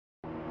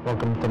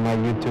Welcome to my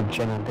YouTube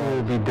channel.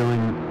 I'll be doing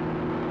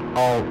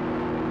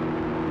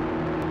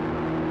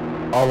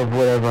all of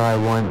whatever I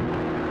want.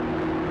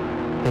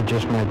 It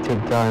just might take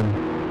time,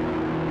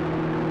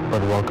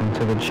 but welcome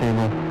to the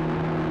channel.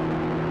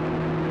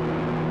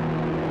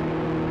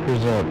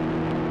 Here's a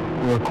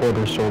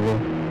recorder solo.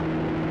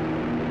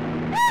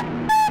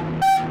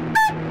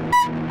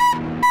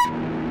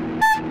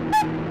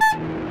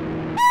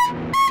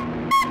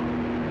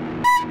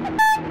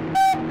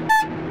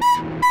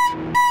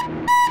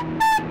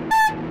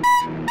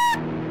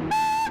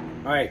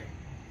 All right,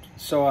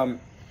 so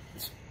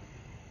it's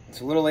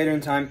a little later in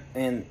time,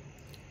 and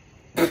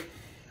all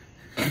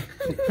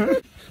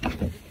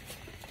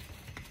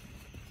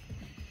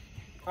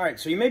right.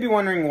 So you may be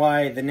wondering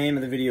why the name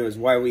of the video is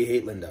 "Why We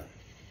Hate Linda."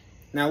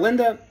 Now,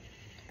 Linda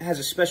has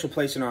a special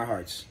place in our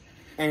hearts,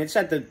 and it's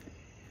at the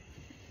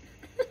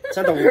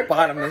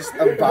bottomest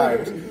of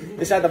bottoms.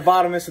 It's at the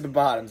bottomest of the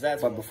bottoms.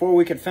 But before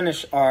we could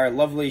finish our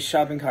lovely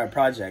shopping cart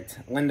project,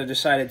 Linda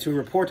decided to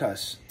report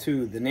us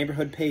to the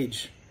neighborhood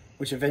page,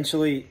 which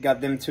eventually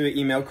got them to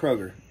email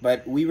Kroger.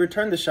 But we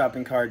returned the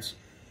shopping carts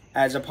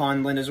as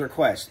upon Linda's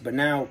request. But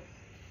now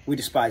we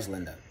despise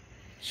Linda.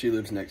 She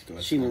lives next to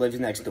us. She lives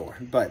next door.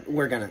 But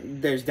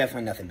there's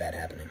definitely nothing bad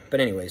happening. But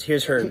anyways,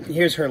 here's her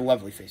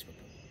lovely Facebook post.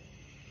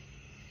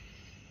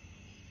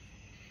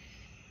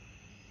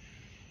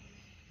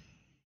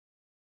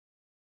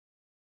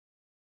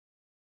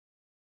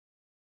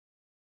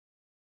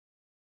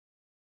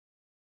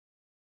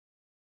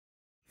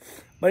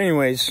 But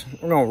anyways,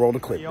 we're gonna roll the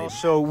clip, baby.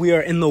 So we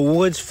are in the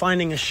woods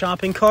finding a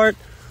shopping cart.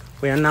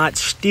 We are not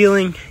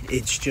stealing.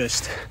 It's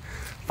just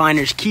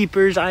finders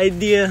keepers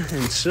idea.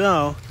 And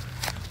so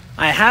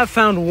I have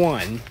found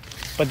one,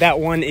 but that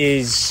one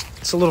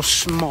it's a little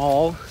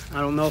small. I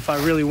don't know if I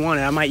really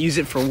want it. I might use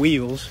it for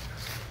wheels,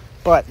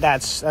 but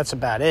that's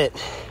about it.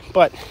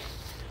 But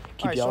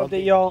keep y'all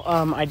updated,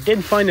 y'all. I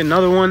did find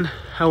another one.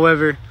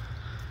 However,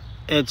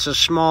 it's a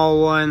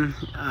small one.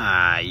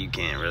 You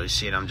can't really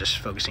see it. I'm just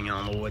focusing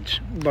on the woods.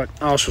 But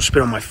I also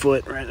spit on my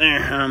foot right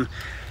there.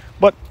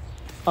 But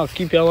I'll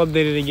keep y'all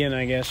updated again,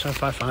 I guess,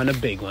 if I find a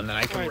big one that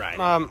I can ride.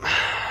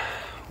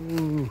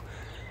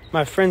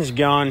 My friend's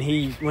gone.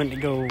 He went to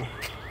go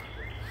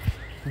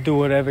do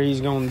whatever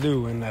he's gonna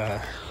do, and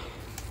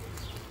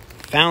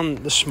found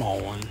the small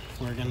one.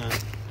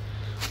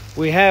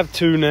 We have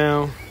two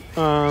now.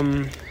 I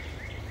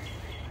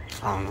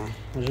don't know.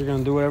 We're just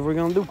gonna do whatever we're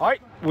gonna do. All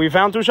right, we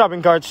found two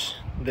shopping carts.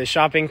 The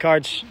shopping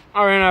carts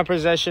are in our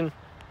possession.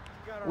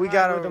 We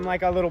got with them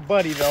like our little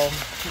buddy, though. All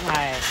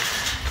right.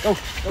 Go.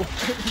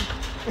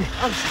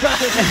 I'm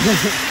sorry.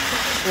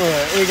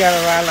 We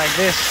gotta ride like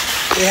this.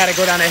 We had to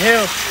go down a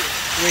hill.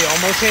 We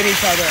almost hit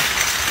each other.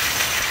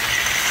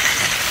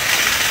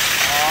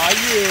 Oh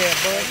yeah,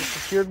 bud.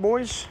 Secured,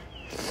 boys.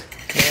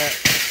 Yeah,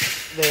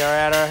 they are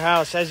at our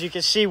house. As you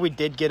can see, we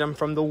did get them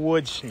from the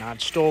woods, not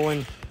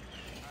stolen,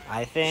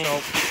 I think.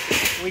 So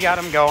we got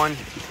them going.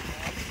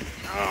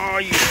 Oh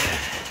yeah.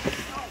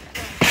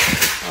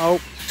 Oh,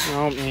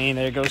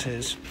 there goes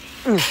his.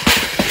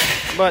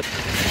 But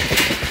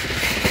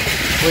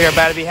we are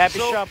about to be happy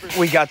shoppers.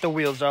 We got the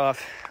wheels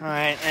off. All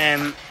right,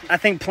 and I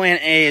think plan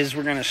A is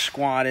we're gonna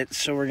squat it,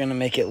 so we're gonna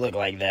make it look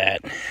like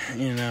that,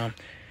 you know.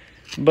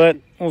 But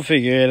we'll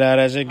figure it out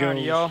as it goes.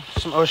 Alrighty, y'all.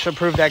 Some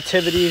OSHA-approved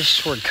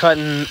activities. We're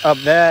cutting up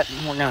that.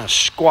 We're gonna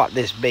squat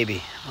this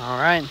baby. All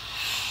right.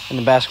 And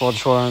the basketball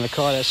drawer in the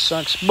car, that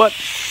sucks. But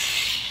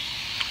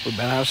we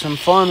better have some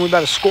fun. We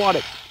better squat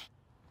it.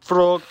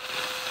 Frog.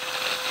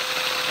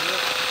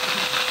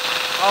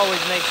 Always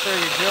make sure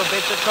your drill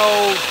bits are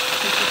cold.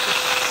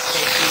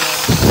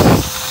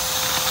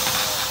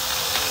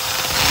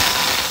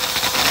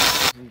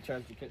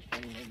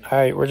 All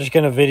right, we're just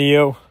gonna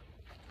video.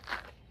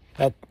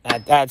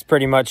 That's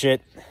pretty much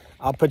it.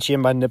 I'll put you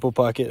in my nipple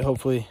pocket,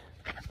 hopefully.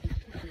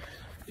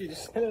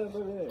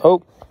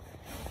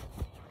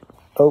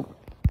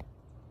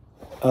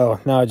 Oh,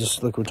 now I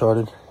just look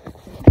retarded.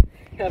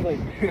 Have like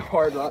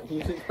hard rock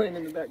music playing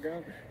in the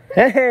background.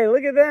 Hey,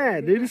 look at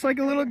that, dude. It's like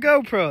a little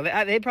GoPro.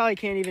 They probably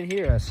can't even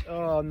hear us.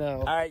 Oh,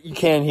 no. All right, you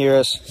can't hear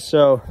us,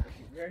 so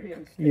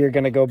you're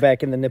going to go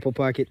back in the nipple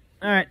pocket.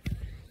 All right.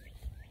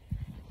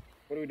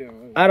 What are we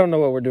doing? I don't know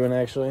what we're doing,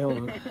 actually. Hold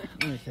on.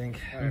 Let me think.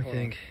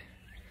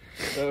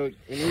 So,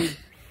 we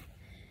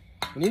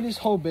need this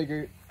hole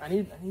bigger. I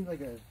need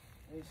like a...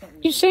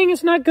 You saying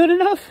it's not good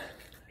enough?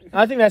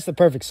 I think that's the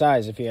perfect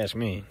size, if you ask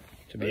me,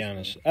 to be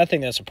honest. I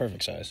think that's the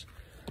perfect size.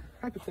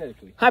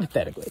 Hypothetically.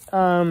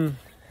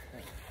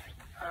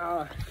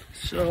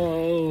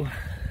 So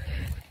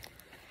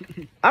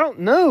I don't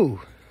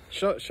know.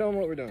 Show them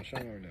what we're doing.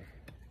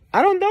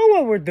 I don't know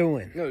what we're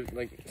doing. No,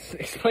 like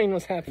explain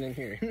what's happening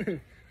here.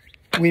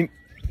 We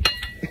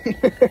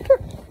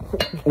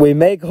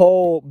make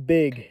hole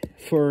big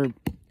for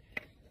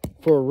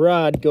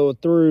rod go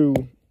through,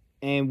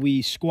 and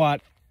we squat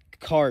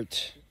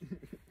cart.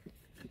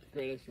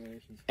 Great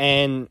explanation.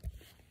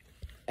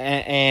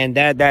 And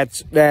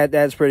that's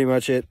pretty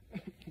much it.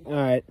 All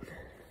right.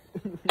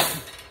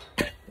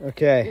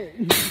 Okay.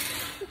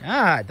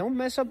 Ah, don't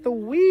mess up the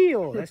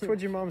wheel. That's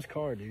towards your mom's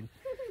car, dude.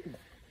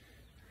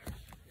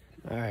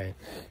 All right.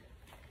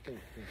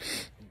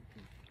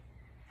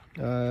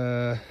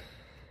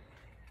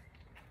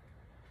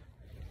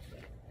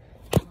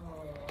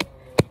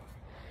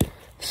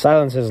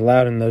 Silence is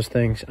loud in those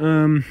things.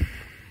 God.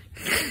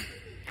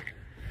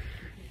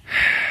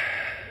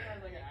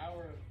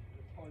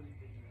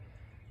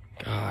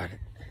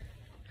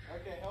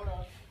 Okay, hold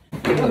on.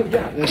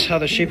 That's how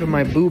the shape of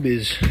my boob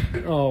is.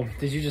 Oh,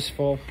 did you just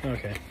fall?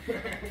 Okay.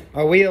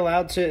 Are we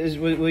allowed to?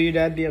 Will your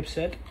dad be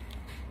upset?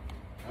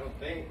 I don't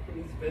think.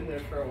 He's been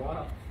there for a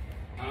while.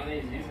 I don't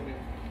think he's using it.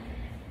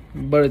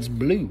 But it's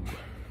blue.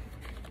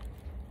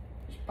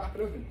 Just pop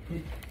it open.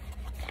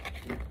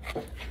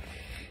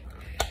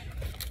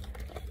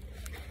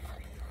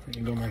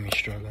 You don't mind me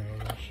struggling on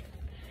this.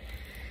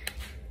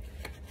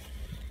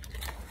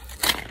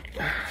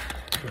 There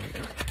we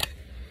go.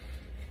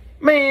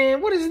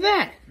 Man, what is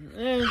that?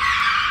 This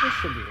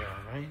should be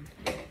alright.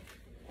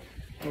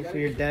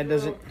 Hopefully your dad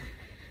doesn't.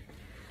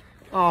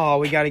 Oh,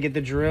 we gotta get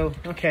the drill.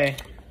 Okay.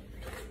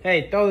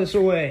 Hey, throw this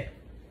away.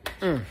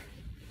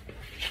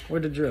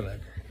 Where'd the drill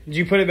at? Did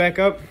you put it back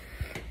up?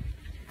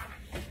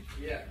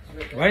 Yeah.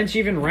 Why didn't you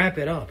even wrap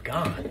it up?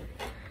 God.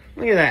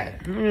 Look at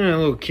that. A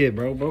little kid,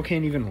 bro. Bro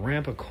can't even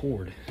wrap a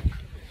cord.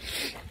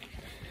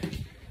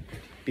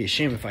 Be a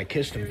shame if I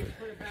kissed him.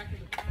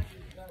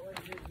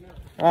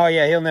 Oh,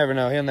 yeah, he'll never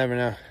know. He'll never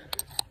know.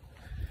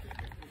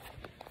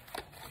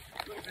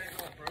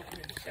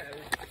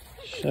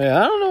 So, yeah,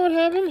 I don't know what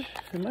happened.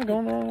 Am I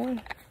going the wrong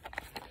way?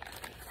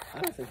 I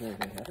don't think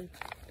anything happened.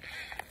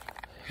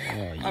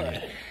 Oh,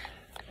 yeah.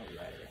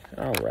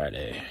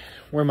 Alrighty.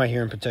 Where my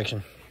hearing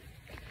protection?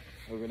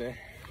 Over there.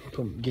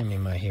 Give me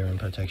my hearing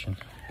protection.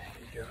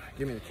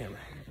 Give me the camera.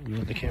 You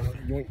want the camera?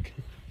 Yoink.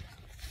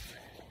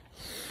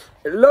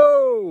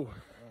 Hello!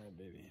 Alright,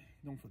 baby.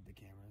 Don't flip the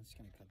camera. It's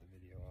going to cut the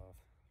video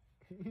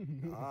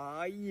off.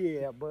 Ah,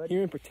 yeah, buddy.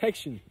 Hearing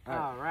protection.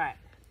 All right.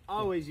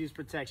 Always use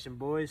protection,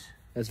 boys.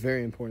 That's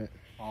very important.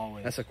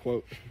 Always. That's a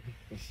quote.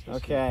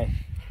 Okay.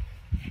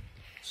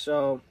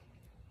 So,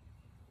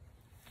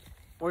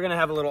 we're going to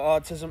have a little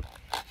autism.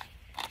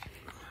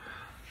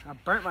 I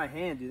burnt my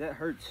hand, dude. That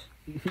hurts.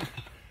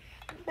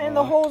 And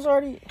the hole's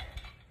already...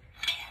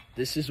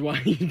 This is why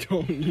you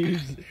don't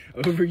use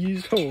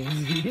overused holes.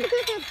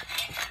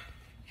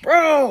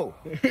 Bro!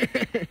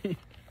 Hey.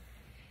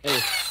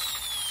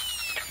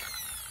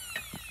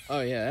 Oh,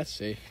 yeah, that's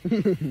safe.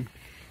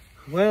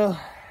 Well,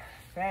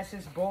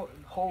 fastest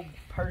whole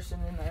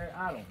person in there,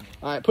 I don't know.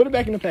 All right, put it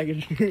back in the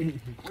package. Where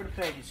the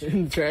package?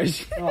 In the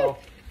trash. Oh.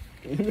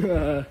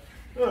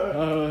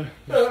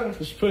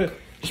 Just put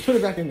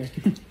it back in there.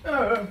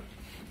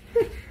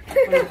 Put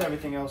it with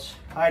everything else.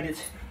 Hide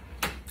it.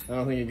 I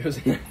don't think it goes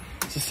in there.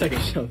 It's a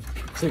second shelf.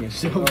 Second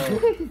shelf.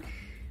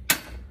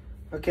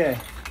 Okay.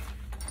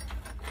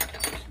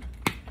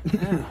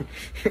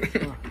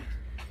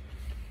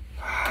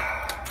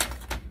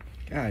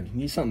 God, you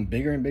need something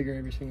bigger and bigger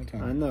every single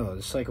time. I know,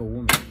 it's like a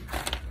woman.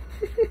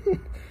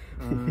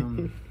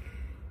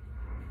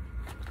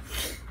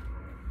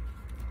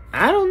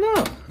 I don't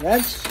know.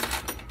 That's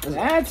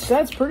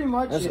pretty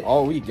much That's it.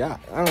 all we got.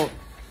 I don't.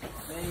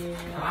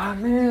 Ah,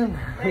 man.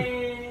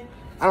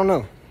 I don't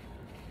know.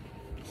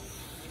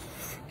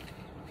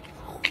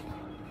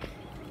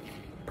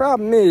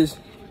 Problem is,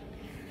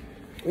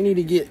 we need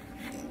to get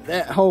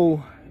that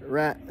hole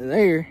right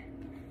there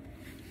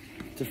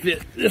to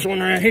fit this one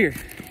right here.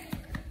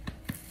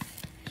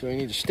 So we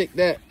need to stick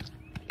that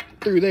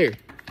through there.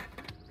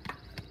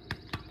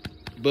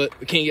 But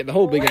we can't get the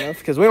hole big enough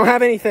because we don't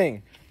have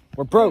anything.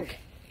 We're broke.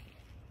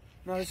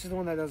 No, this is the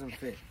one that doesn't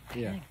fit.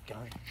 Yeah.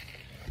 God.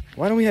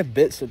 Why do we have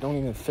bits that don't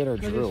even fit our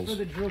drills? It's for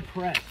the drill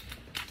press.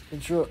 The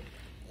drill.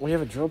 We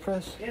have a drill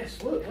press?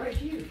 Yes, look, right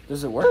here.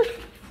 Does it work?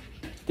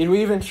 Did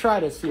we even try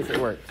to see if it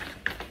worked?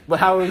 But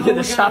how would we get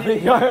the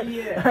shopping cart?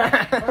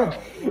 Yeah.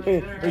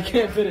 We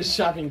can't fit a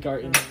shopping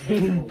cart in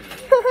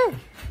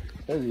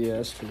there. Yeah,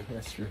 that's true.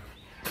 That's true.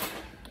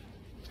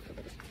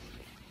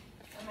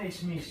 That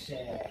makes me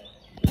sad.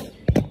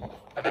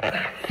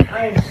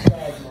 I am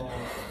sad now.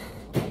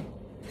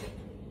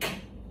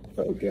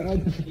 Oh,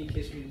 God. He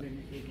kissed me to make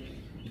me feel good.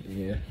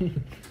 Yeah.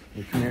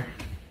 Hey, come here.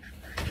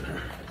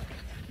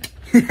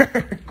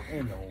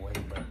 Ain't no way,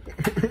 bro.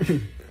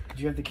 Did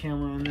you have the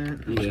camera on there?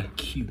 Yeah.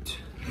 Cute.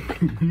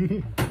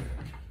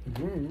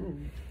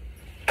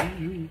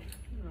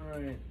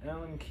 Alright,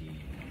 Allen Keys.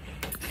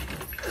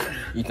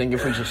 You think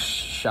if we just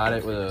shot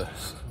it with a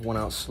 1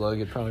 ounce slug,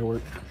 it'd probably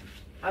work?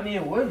 I mean,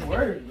 it would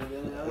work, but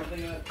then I don't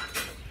think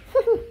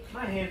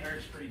my hand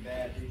hurts pretty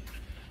bad, dude.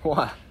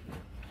 Why?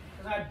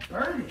 Because I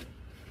burned it.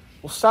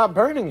 Well, stop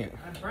burning it.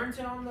 I burnt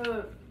it on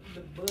the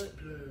butt.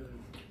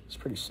 It's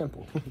pretty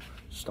simple.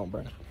 Just don't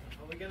burn it.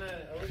 Are we gonna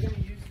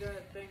use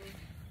that thing?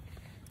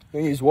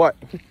 You use what?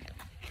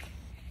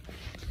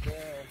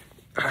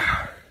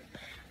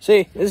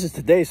 See, this is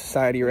today's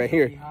society right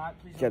here.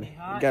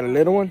 Got a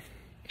little one.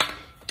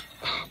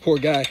 Poor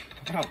guy.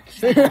 Oh,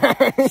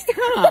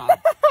 stop.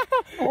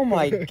 Oh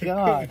my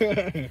God.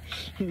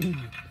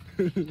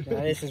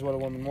 Now, this is what a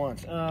woman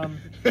wants.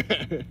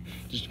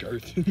 Just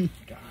girth. God,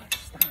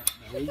 stop.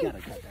 Man. We gotta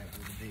cut that out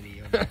of the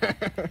video.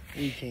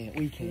 We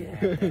can't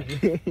have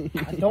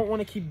that. I don't want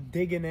to keep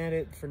digging at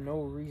it for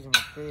no reason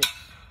with this.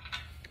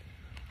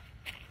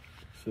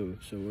 So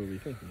what are we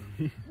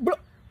thinking?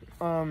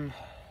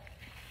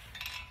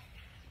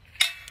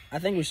 I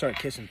think we start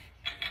kissing.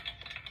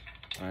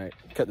 All right,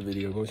 cut the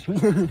video, boys.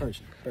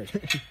 Person.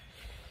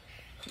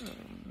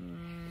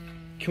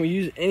 Can we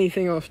use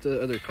anything off the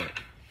other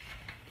cart?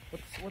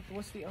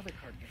 What's the other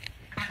card?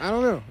 I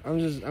don't know. I'm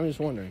just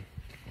wondering.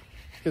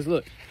 Because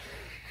look,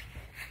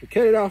 we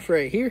cut it off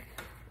right here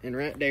and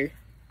right there.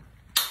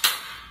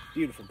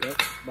 Beautiful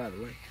cut, by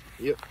the way.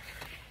 Yep.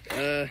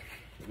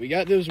 We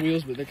got those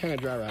wheels, but they're kind of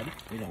dry rotted.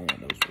 We don't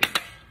want those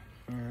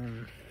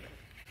wheels.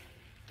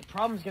 The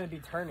problem's gonna be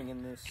turning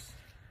in this.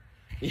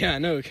 Yeah, I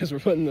know, because we're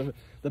putting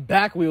the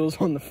back wheels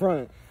on the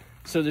front,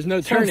 so there's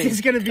no turning.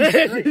 It's gonna be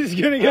straight. It's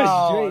gonna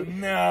go straight.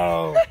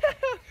 No.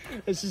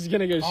 It's just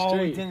gonna go straight.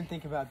 Oh, we didn't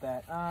think about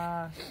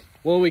that.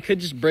 Well, we could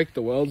just break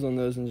the welds on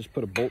those and just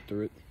put a bolt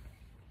through it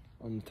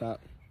on the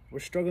top. We're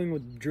struggling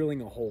with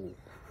drilling a hole,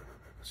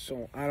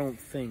 so I don't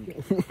think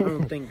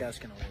that's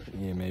gonna work.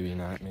 Yeah, maybe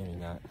not.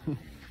 No,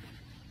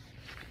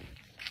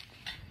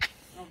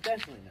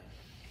 definitely not.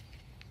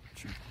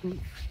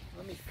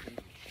 Let me see.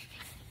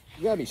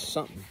 You gotta be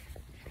something.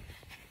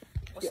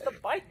 What's the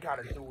bike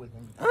got to do with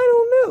him? I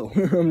don't know.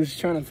 I'm just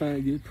trying to find a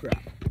good prop.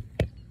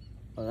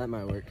 Oh, that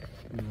might work.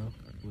 No,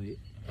 wait,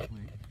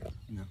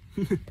 no.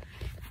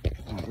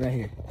 Right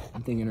here.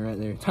 I'm thinking right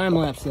there. Time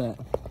lapse that.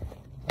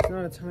 It's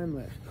not a time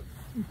lapse.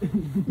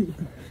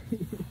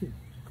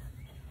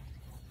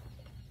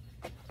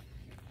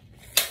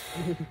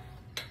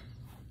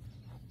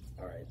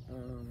 All right.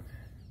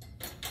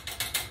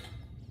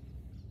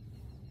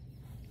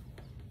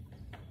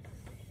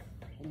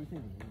 What do you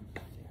think?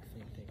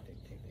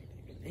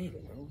 Damn,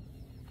 bro.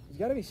 There's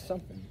gotta be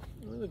something.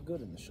 You look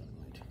good in the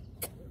sunlight.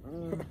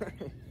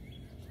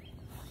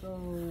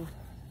 So.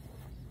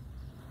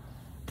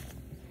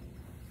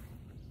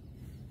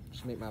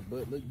 Just make my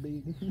butt look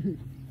big.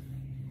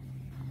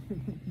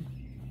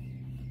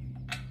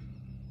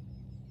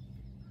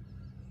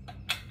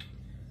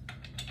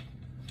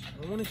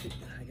 I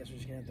guess we're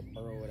just gonna have to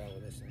burrow it out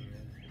with this thing,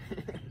 man.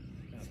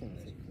 It's gonna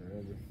take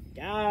forever.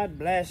 God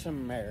bless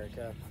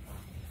America.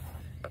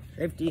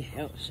 Safety,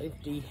 health,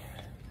 safety.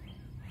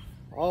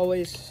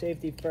 Always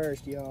safety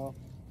first, y'all.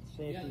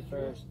 Safety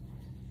first.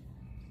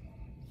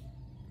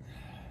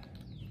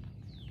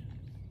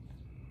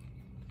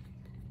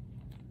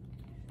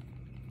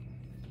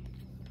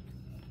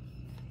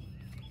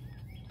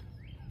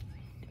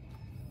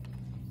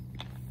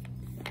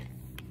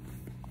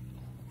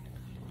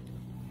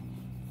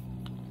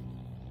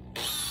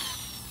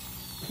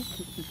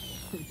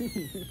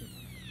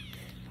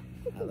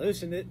 I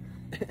loosened it.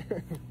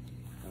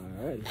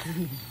 Alright.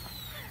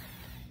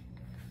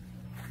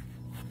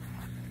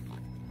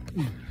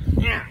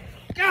 Yeah.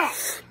 Go. I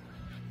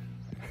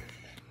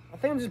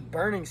think I'm just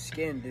burning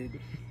skin, dude.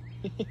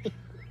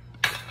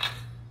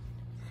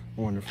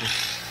 Wonderful.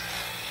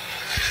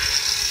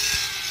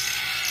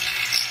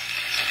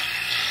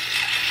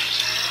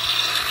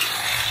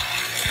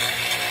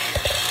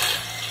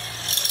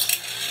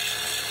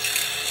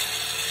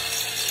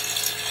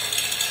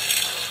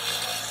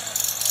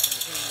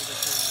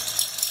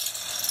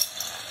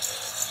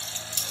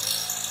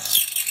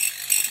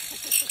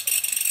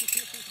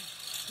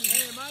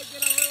 Hey, it might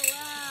get a little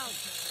loud.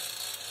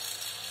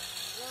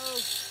 Whoa.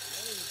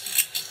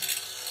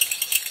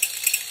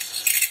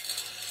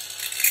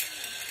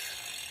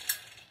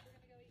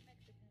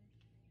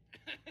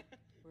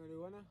 We're gonna do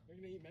what now? We're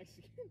gonna eat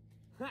Mexican.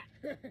 Wow,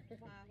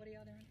 what are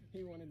y'all doing?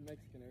 He wanted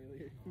Mexican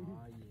earlier.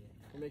 Oh yeah.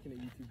 We're making a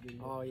YouTube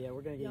video. Oh yeah,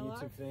 we're gonna get Y'all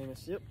YouTube are?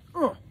 famous. Yep.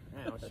 Ouch,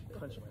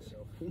 punching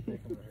myself.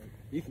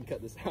 You can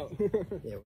cut this out. Yeah.